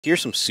Here's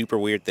some super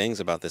weird things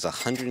about this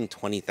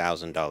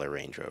 $120,000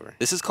 Range Rover.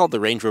 This is called the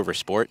Range Rover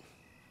Sport,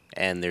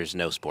 and there's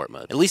no sport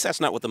mode. At least that's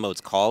not what the mode's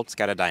called. It's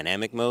got a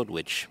dynamic mode,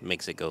 which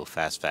makes it go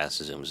fast,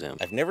 fast, zoom, zoom.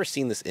 I've never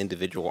seen this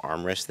individual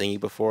armrest thingy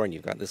before, and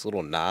you've got this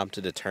little knob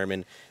to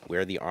determine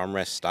where the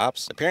armrest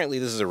stops. Apparently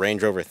this is a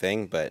Range Rover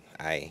thing, but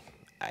I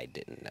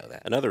didn't know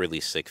that. Another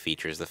really sick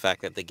feature is the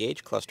fact that the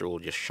gauge cluster will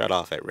just shut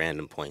off at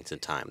random points in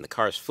time. The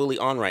car is fully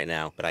on right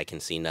now, but I can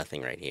see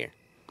nothing right here.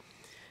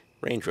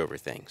 Range Rover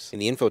things. In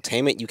the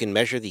infotainment, you can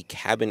measure the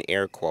cabin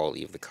air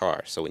quality of the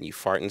car, so when you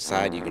fart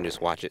inside, you can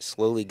just watch it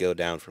slowly go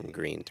down from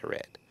green to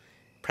red.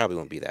 Probably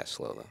won't be that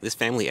slow, though. This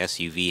family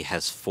SUV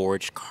has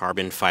forged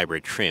carbon fiber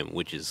trim,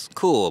 which is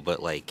cool,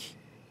 but like,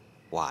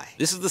 why?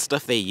 This is the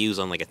stuff they use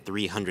on like a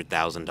 $300,000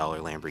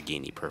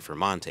 Lamborghini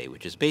Performante,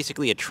 which is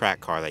basically a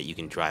track car that you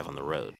can drive on the road.